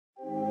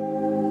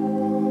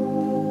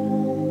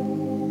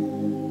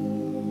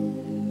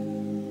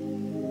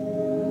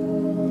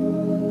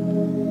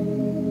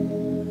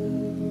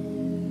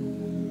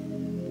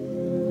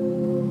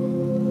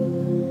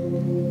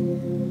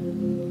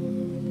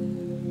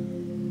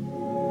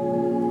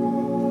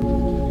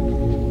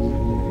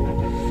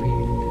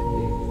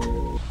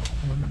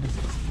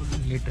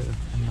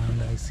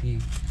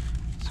IC,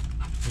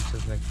 which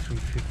is like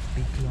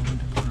 350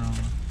 kilometers an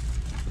hour,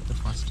 the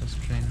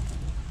fastest train.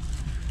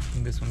 I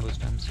think this one goes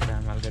to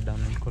Amsterdam. I'll get down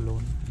in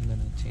Cologne and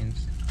then I change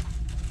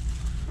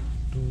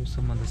to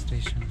some other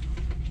station,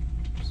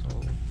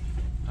 so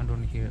I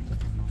don't hear the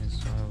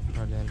noise, so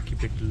probably I'll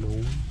keep it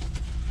low.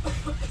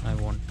 I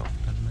won't talk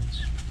that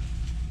much,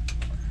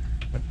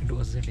 but it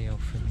was a day of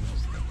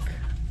music.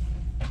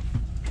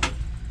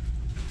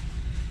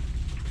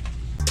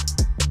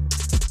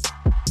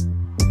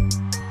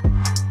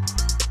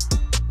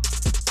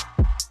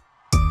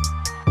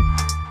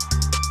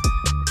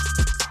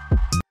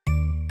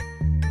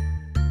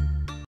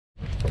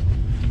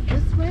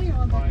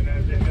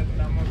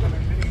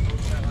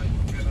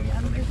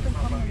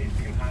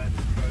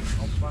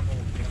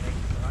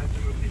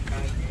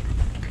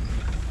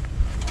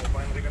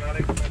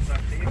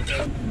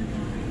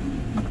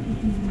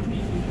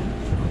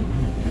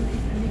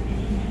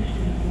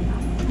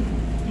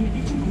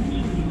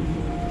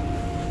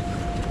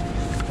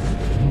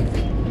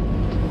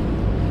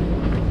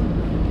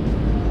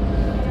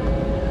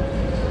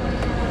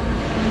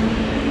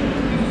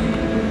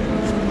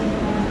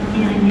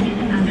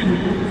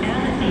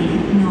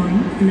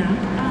 Nach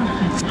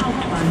Aachen,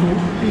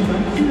 Hauptbahnhof über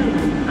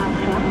Düren,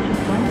 Abfahrt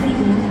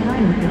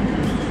 20:43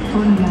 Uhr,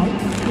 von Gleis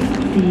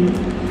 5C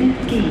bis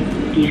G,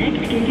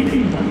 direkt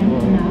gegenüber.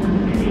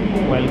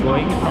 While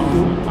going from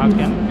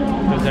Aachen,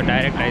 there's a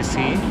direct IC,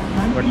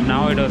 but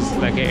now it was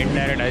like an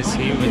indirect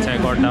IC which I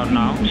got down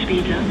now.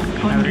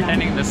 I'm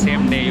returning the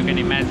same day. You can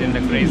imagine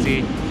the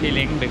crazy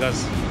feeling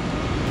because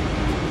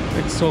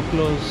it's so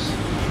close.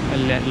 I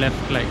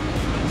left like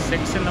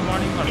 6 in the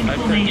morning or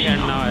 5:30,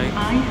 and now I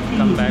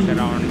come back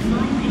around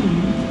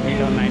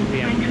 8 or 9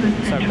 p.m.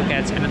 So I have to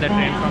catch another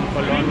train from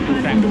Cologne to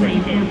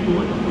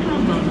Frankfurt.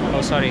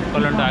 Oh sorry,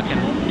 Cologne to Aachen.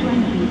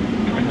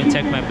 Let me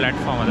check my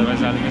platform,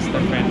 otherwise I'll miss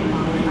the train.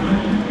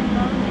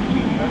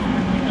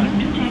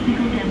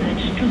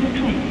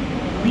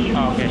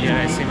 Oh, okay, here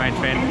I see my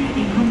train.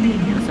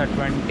 It's at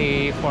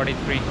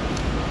 20:43.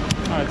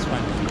 Oh, it's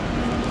fine.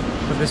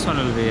 So this one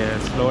will be a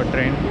slower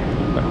train,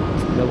 but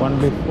the one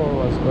before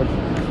was good.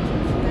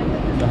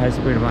 The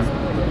high-speed one.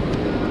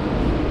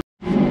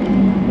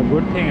 The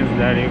good thing is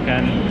that you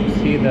can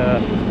see the,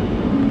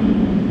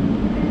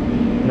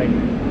 like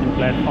in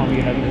platform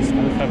you have this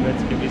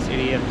alphabets A B C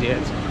D F G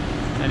H,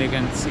 and you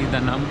can see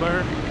the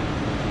number.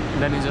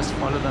 Then you just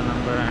follow the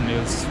number and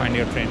you'll find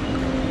your train.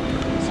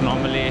 So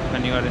normally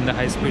when you are in the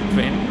high-speed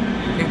train,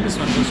 I think this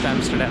one goes to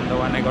Amsterdam, the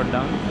one I got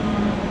down.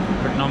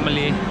 But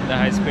normally the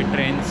high-speed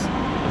trains,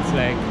 it's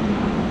like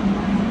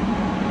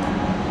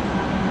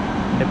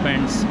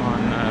depends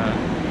on.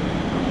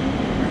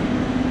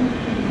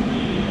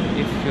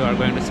 If you are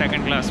going to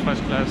second class,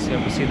 first class, you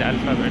have to see the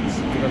alphabets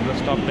because the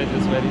stoppage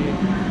is very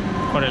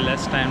for a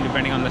less time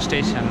depending on the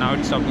station. Now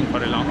it's stopping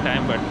for a long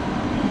time, but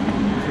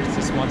if it's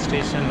a small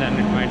station then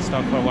it might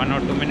stop for 1 or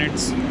 2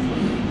 minutes,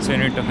 so you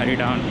need to hurry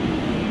down.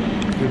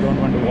 You don't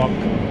want to walk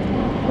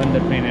when the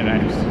train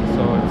arrives,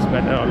 so it's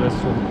better always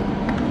to.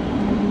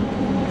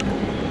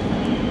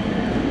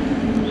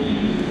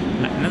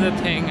 Another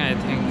thing, I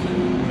think,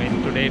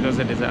 today it was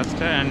a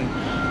disaster, and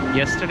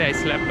yesterday I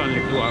slept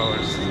only 2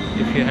 hours.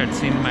 If you had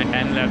seen my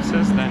time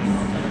lapses, then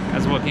I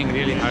was working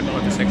really hard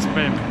for this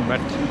experiment.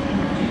 But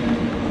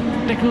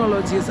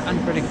technology is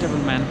unpredictable,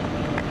 man.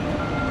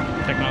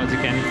 Technology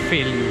can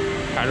fail you.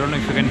 I don't know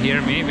if you can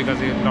hear me because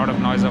there's a lot of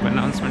noise of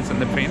announcements in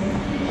the train,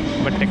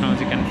 but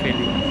technology can fail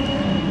you.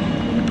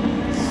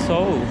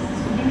 So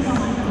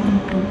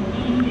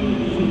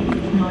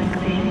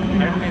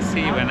let me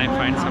see when I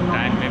find some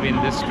time, maybe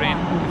in this train,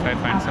 if I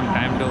find some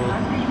time to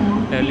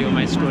tell you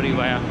my story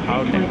via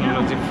how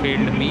technology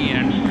failed me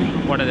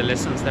and what are the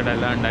lessons that I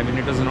learned. I mean,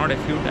 it was not a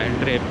futile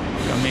trip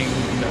coming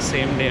the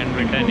same day and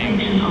returning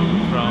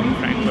from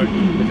Frankfurt,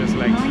 which is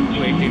like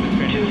 280 to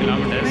 300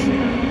 kilometers,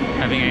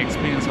 having an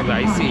experience of the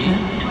IC.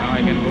 Now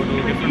I can go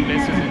to different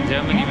places in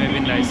Germany, maybe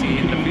in the IC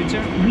in the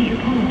future,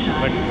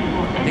 but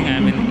I think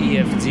I'm in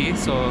EFG,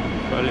 so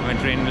probably my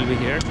train will be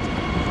here.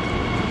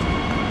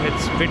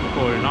 It's a bit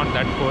cold, not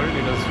that cold,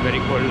 it was very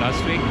cold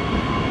last week,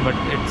 but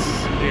it's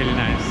really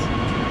nice.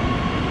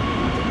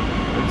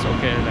 It's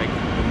okay, like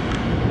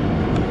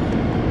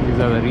these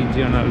are the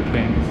regional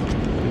trains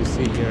you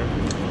see here.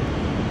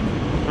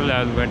 Probably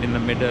I'll get in the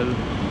middle,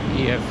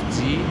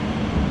 EFG,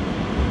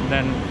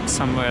 then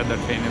somewhere the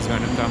train is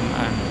going to come,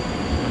 and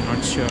I'm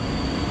not sure.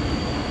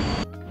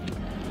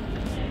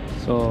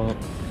 So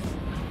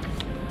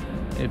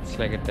it's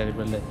like a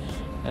terrible day.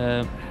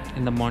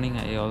 In the morning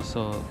I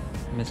also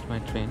missed my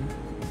train.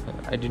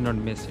 I did not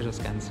miss, it was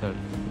cancelled.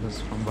 It was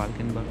from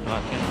Valkenburg to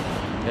Aachen.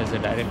 There's a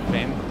direct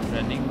train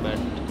running, but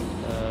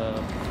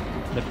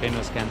the train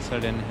was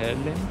cancelled in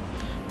Herlin.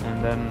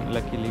 And then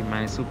luckily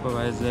my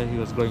supervisor, he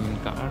was going in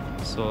car,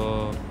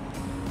 so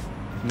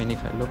I mean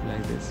if I look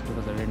like this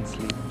because I didn't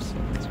sleep, so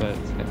that's why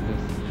it's like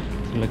this.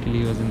 So luckily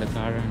he was in the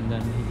car, and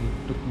then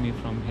he took me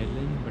from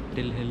Herlin, but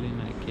till Herlin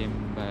I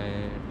came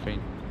by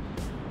train.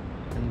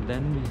 And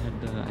then we had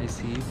the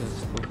IC, the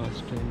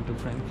superfast train to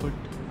Frankfurt.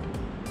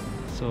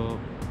 So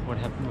what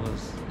happened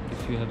was,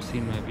 if you have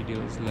seen my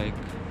videos, like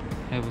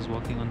I was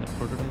working on the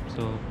prototype,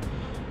 so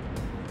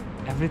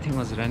everything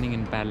was running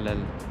in parallel,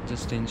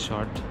 just in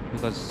short,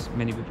 because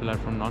many people are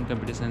from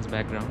non-computer science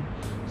background.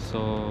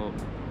 So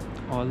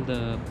all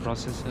the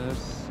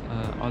processors,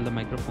 all the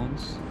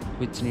microphones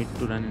which need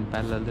to run in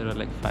parallel, there are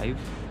like 5.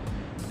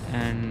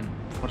 And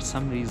for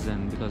some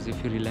reason, because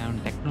if you rely on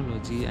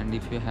technology and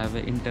if you have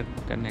an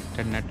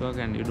interconnected network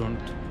and you don't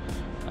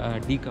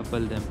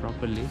decouple them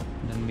properly,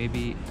 then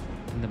maybe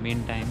in the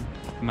meantime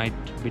it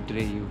might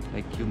betray you,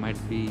 like you might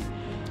be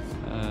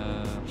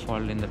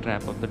fall in the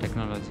trap of the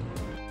technology.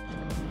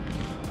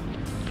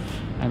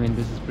 I mean,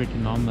 this is pretty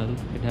normal.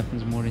 It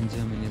happens more in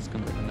Germany as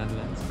compared to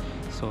Netherlands.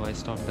 So I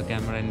stopped the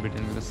camera in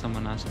between because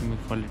someone asked me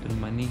for little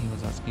money. He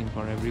was asking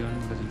for everyone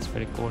because it's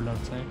very cold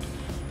outside,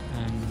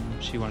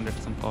 and she wanted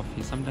some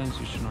coffee. Sometimes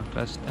you should not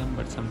trust them,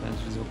 but sometimes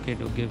it's okay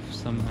to give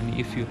some money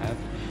if you have.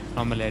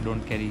 Normally I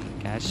don't carry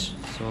cash,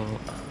 so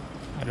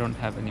I don't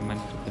have any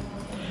money to give.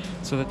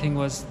 So the thing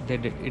was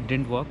that it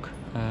didn't work.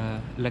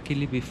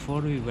 Luckily,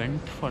 before we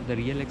went for the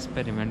real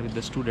experiment with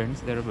the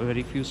students, there were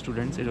very few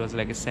students. It was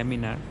like a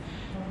seminar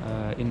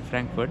in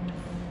Frankfurt.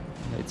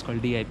 It's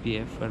called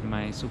DIPF, where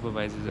my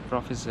supervisor is a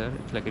professor.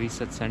 It's like a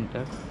research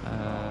center.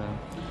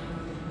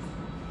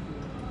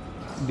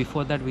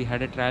 Before that, we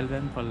had a trial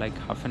run for like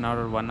half an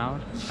hour or 1 hour,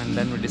 and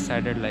then we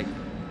decided like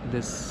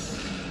this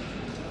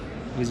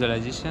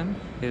visualization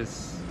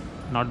is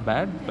not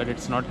bad, but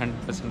it's not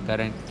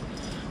 100%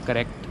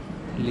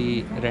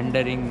 correctly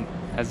rendering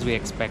as we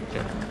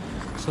expected.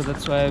 So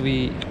that's why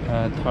we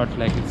thought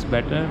like it's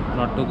better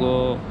not to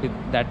go with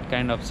that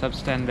kind of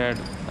substandard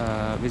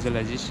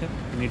visualization.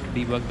 We need to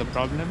debug the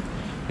problem,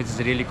 which is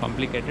really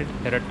complicated.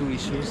 There are 2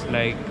 issues,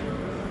 like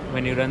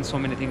when you run so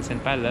many things in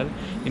parallel,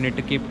 you need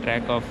to keep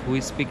track of who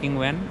is speaking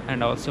when,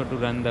 and also to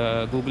run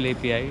the Google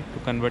API to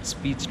convert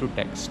speech to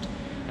text,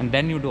 and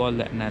then you do all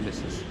the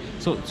analysis.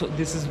 So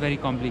this is very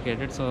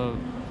complicated, so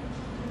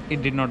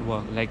it did not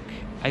work. Like,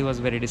 I was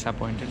very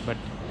disappointed, but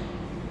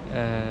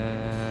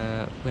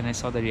when I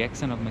saw the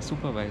reaction of my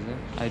supervisor,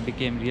 I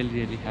became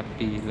really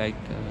happy, like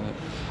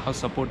how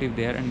supportive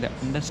they are and they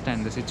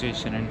understand the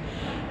situation.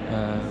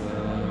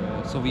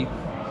 And so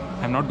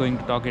I'm not going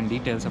to talk in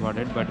details about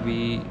it, but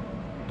we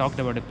talked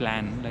about a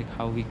plan, like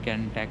how we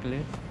can tackle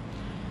it,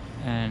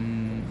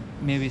 and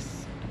maybe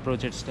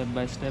approach it step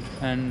by step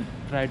and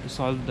try to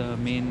solve the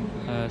main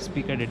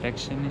speaker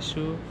detection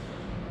issue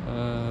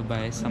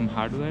by some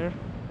hardware,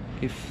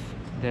 if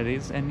there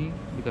is any,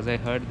 because I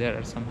heard there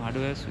are some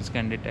hardwares which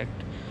can detect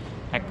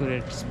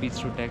accurate speech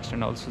to text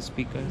and also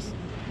speakers.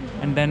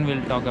 And then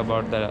we'll talk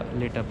about the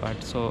later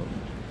part. So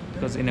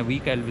because in a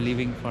week I'll be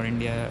leaving for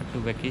India to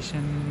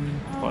vacation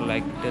for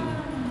like till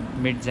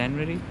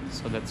mid-January,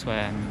 so that's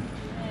why I'm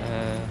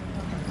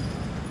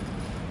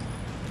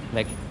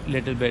like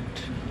little bit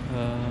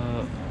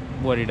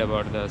worried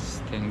about this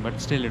thing. But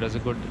still,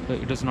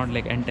 it was not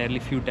like entirely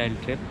futile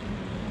trip.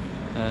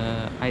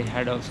 I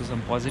had also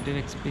some positive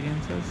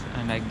experiences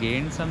and I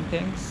gained some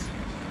things.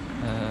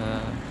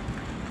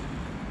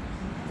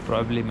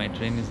 Probably my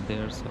train is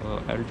there,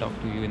 so I'll talk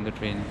to you in the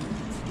train.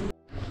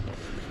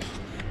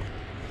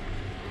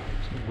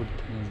 So good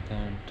thing is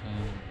that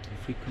the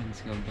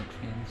frequency of the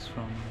trains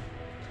from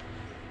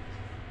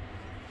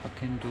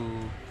Hokkien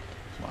to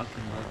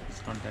Valkenburg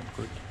is not that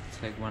good.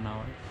 It's like 1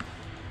 hour.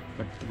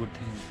 But the good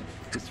thing is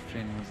that this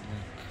train was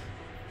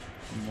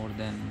like more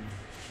than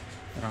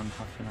around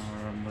half an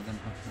hour or more than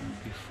half an hour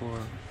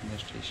before the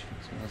station,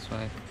 so that's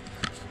why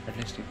at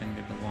least you can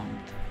get the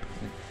warmth.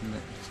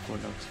 It's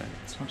cold outside,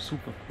 it's not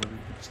super cold,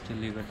 but still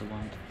you get the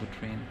warmth of the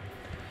train.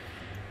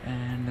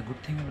 And the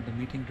good thing about the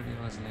meeting today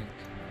was like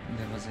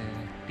there was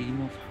a team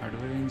of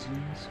hardware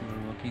engineers who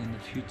were working in the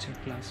future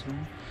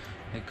classroom,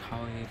 like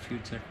how a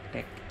future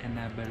tech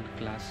enabled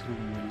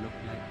classroom will look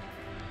like,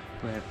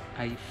 where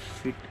I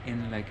fit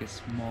in like a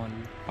small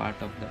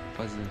part of the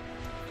puzzle.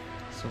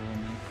 So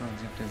my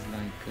project is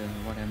like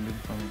what I'm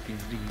doing for my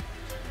PhD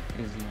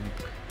is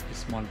like a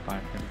small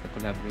part, that is the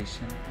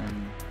collaboration,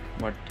 and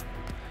what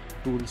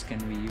tools can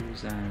we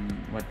use and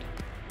what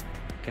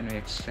can we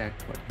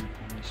extract, what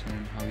information,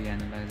 and how we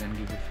analyze and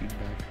give a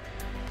feedback,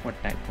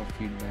 what type of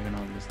feedback and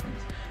all these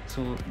things.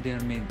 So they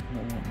are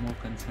more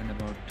concerned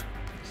about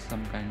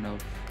some kind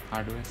of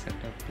hardware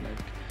setup,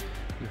 like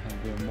you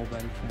have your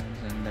mobile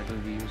phones and that will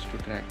be used to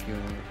track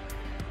your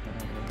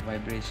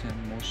vibration,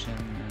 motion,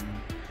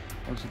 and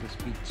also the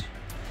speech.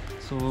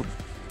 So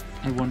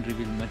I won't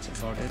reveal much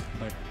about it,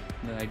 but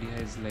the idea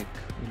is like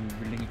we're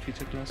building a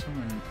future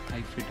classroom and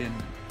I fit in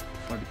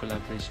for the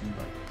collaboration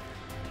part.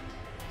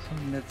 So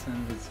in that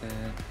sense,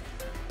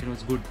 it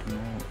was good to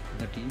know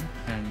the team.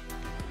 And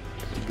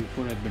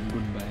before I bid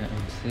goodbye, I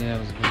would say I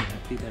was very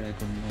happy that I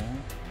could know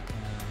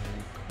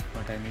like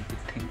what I need to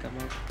think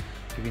about,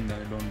 even though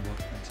I don't work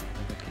much on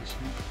the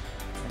vacation,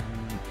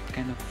 and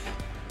kind of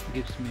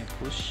gives me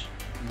a push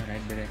in the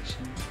right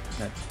direction,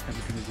 that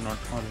everything is not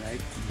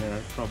alright, there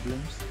are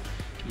problems,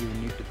 you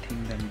need to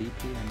think them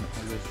deeply and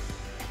always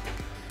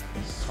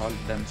solve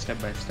them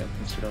step by step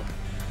instead of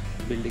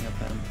building up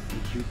a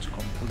huge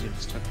composite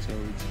structure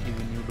which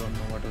even you don't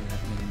know what was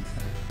happening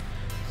inside.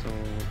 So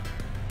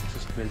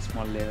just very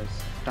small layers.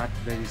 Start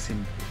very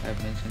simple.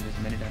 I've mentioned this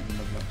many times in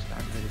the blog.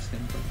 Start very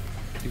simple.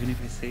 Even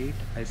if I say it,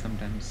 I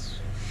sometimes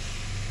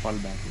fall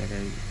back, like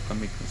I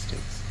commit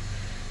mistakes.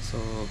 So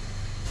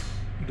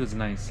it was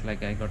nice,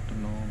 like I got to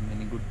know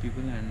many good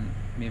people, and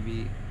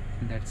maybe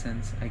in that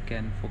sense I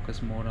can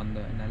focus more on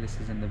the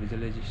analysis and the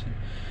visualization,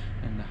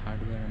 and the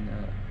hardware and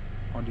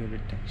the audio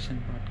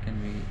detection part can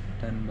be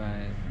done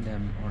by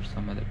them or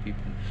some other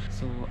people.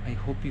 So I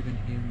hope you can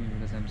hear me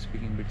because I'm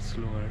speaking a bit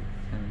slower.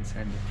 I'm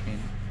inside the train,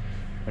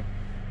 but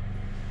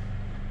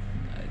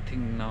I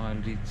think now I'll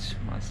reach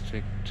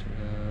Maastricht,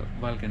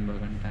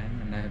 Valkenburg on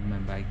time, and I have my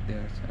bike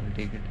there, so I'll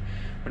take it.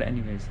 But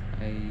anyways,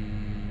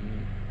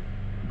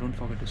 don't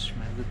forget to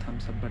smash the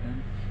thumbs up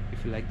button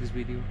if you like this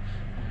video,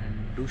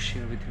 and do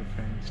share with your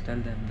friends. Tell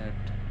them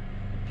that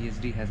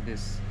PhD has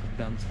this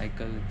up-down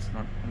cycle. It's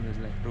not always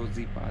like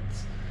rosy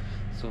paths,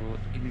 so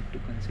you need to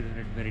consider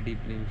it very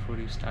deeply before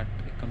you start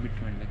a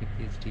commitment like a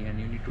PhD, and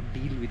you need to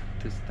deal with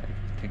this type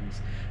of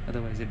things,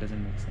 otherwise it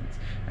doesn't make sense.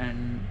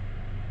 And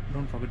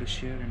don't forget to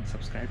share and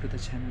subscribe to the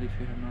channel if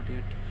you have not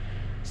yet.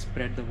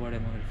 Spread the word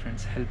among your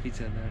friends, help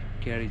each other,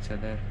 care each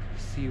other.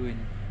 See you in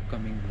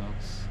coming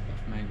vlogs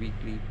of my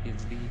weekly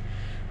PhD,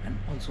 and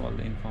also all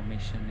the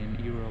information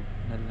in Europe,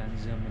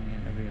 Netherlands, Germany,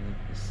 and every other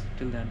place.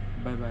 Till then,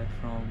 bye bye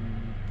from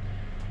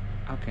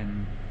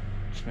Aachen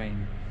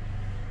train.